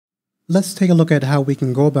Let's take a look at how we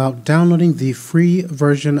can go about downloading the free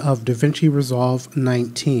version of DaVinci Resolve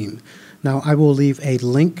 19. Now, I will leave a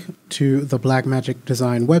link to the Blackmagic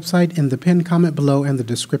Design website in the pinned comment below and the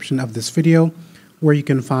description of this video, where you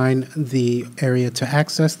can find the area to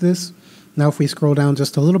access this. Now, if we scroll down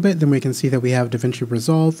just a little bit, then we can see that we have DaVinci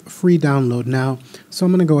Resolve free download now. So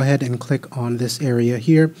I'm going to go ahead and click on this area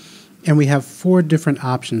here. And we have 4 different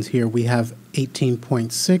options here. We have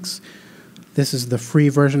 18.6. This is the free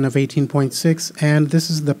version of 18.6, and this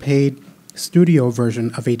is the paid studio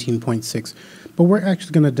version of 18.6. But we're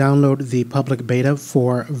actually going to download the public beta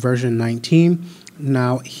for version 19.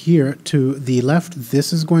 Now here to the left,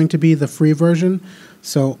 this is going to be the free version.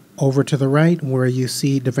 So over to the right where you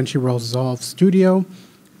see DaVinci Resolve Studio,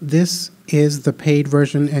 this is the paid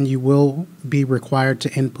version and you will be required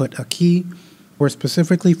to input a key. We're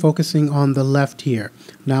specifically focusing on the left here.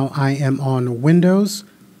 Now I am on Windows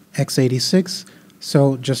x86,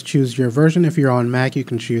 so just choose your version. If you're on Mac, you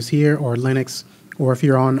can choose here, or Linux, or if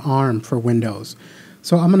you're on ARM for Windows.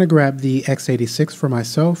 So I'm going to grab the x86 for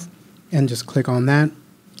myself and just click on that.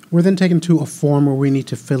 We're then taken to a form where we need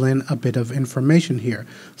to fill in a bit of information here.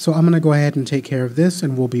 So I'm going to go ahead and take care of this,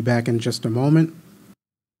 and we'll be back in just a moment.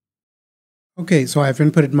 Okay, so I've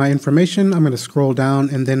inputted my information. I'm going to scroll down,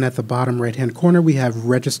 and then at the bottom right hand corner we have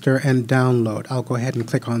register and download. I'll go ahead and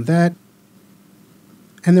click on that.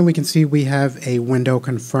 And then we can see we have a window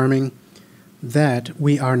confirming that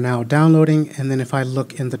we are now downloading. And then if I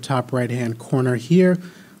look in the top right hand corner here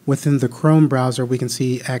within the Chrome browser, we can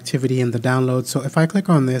see activity in the download. So if I click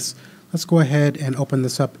on this, let's go ahead and open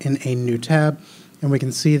this up in a new tab. And we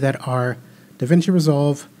can see that our DaVinci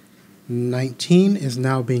Resolve 19 is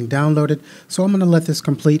now being downloaded. So I'm going to let this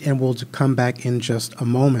complete and we'll come back in just a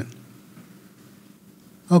moment.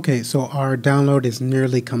 Okay, so our download is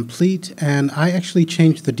nearly complete, and I actually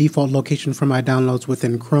changed the default location for my downloads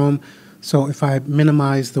within Chrome. So if I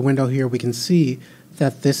minimize the window here, we can see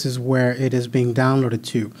that this is where it is being downloaded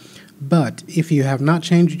to. But if you have not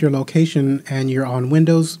changed your location and you're on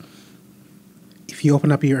Windows, if you open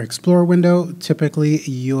up your Explorer window, typically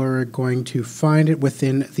you're going to find it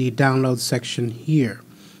within the download section here.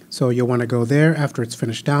 So you'll want to go there after it's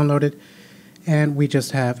finished downloaded, and we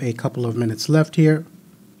just have a couple of minutes left here.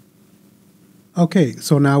 Okay,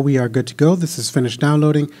 so now we are good to go. This is finished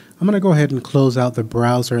downloading. I'm going to go ahead and close out the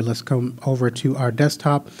browser. Let's come over to our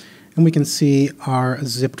desktop, and we can see our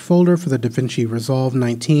zipped folder for the DaVinci Resolve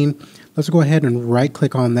 19. Let's go ahead and right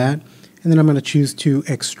click on that, and then I'm going to choose to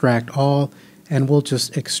extract all, and we'll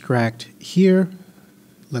just extract here.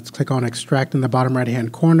 Let's click on extract in the bottom right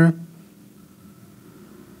hand corner.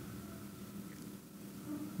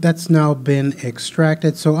 That's now been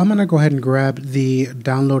extracted, so I'm going to go ahead and grab the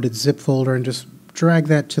downloaded zip folder and just drag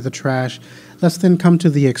that to the trash. Let's then come to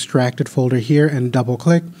the extracted folder here and double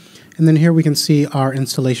click, and then here we can see our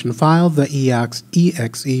installation file, the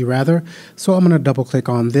exe rather. So I'm going to double click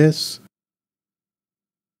on this.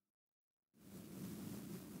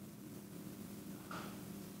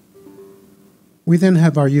 We then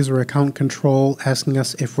have our user account control asking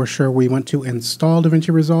us if we're sure we want to install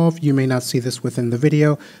DaVinci Resolve. You may not see this within the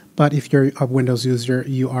video, but if you're a Windows user,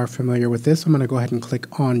 you are familiar with this. I'm going to go ahead and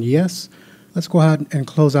click on yes. Let's go ahead and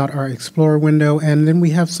close out our Explorer window, and then we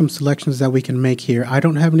have some selections that we can make here. I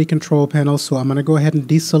don't have any control panels, so I'm going to go ahead and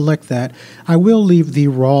deselect that. I will leave the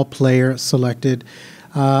raw player selected.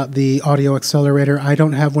 The audio accelerator, I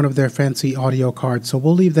don't have one of their fancy audio cards, so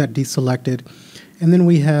we'll leave that deselected. And then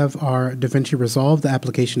we have our DaVinci Resolve, the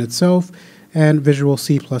application itself, and Visual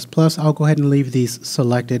C++. I'll go ahead and leave these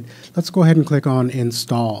selected. Let's go ahead and click on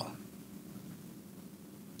Install.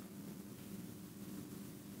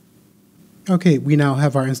 Okay, we now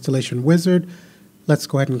have our installation wizard. Let's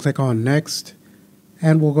go ahead and click on Next.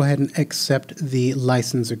 And we'll go ahead and accept the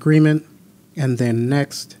license agreement, and then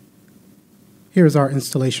Next. Here's our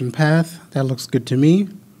installation path. That looks good to me.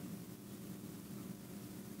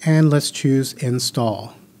 And let's choose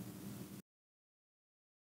Install.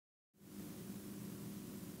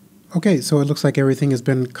 Okay, so it looks like everything has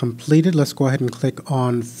been completed. Let's go ahead and click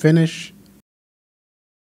on Finish.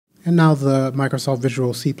 And now the Microsoft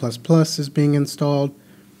Visual C++ is being installed.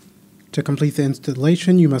 To complete the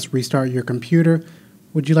installation, you must restart your computer.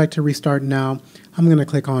 Would you like to restart now? I'm going to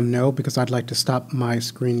click on No because I'd like to stop my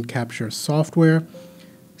screen capture software.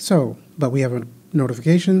 But we have a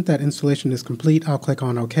notification that installation is complete. I'll click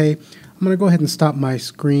on OK. I'm going to go ahead and stop my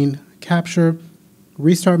screen capture,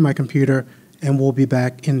 restart my computer, and we'll be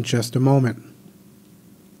back in just a moment.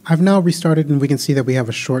 I've now restarted, and we can see that we have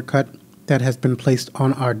a shortcut that has been placed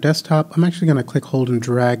on our desktop. I'm actually going to click, hold, and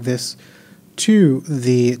drag this to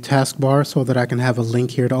the taskbar so that I can have a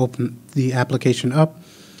link here to open the application up.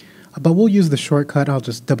 but we'll use the shortcut. I'll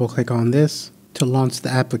just double click on this to launch the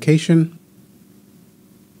application.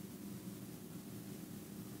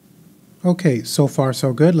 Okay, so far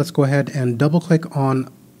so good. Let's go ahead and double click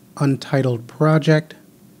on Untitled Project.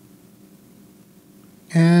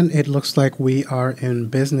 And it looks like we are in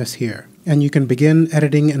business here. And you can begin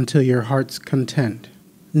editing until your heart's content.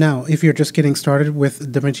 Now, if you're just getting started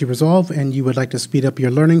with DaVinci Resolve and you would like to speed up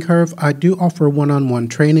your learning curve, I do offer one-on-one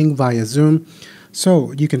training via Zoom.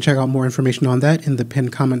 So you can check out more information on that in the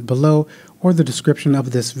pinned comment below or the description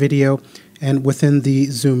of this video. And within the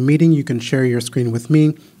Zoom meeting, you can share your screen with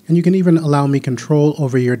me. And you can even allow me control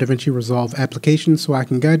over your DaVinci Resolve application so I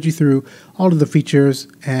can guide you through all of the features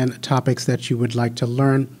and topics that you would like to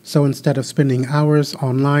learn. So instead of spending hours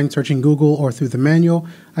online searching Google or through the manual,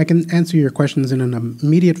 I can answer your questions in an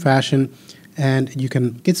immediate fashion, and you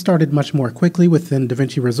can get started much more quickly within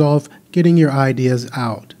DaVinci Resolve, getting your ideas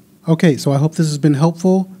out. Okay, so I hope this has been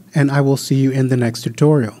helpful, and I will see you in the next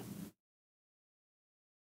tutorial.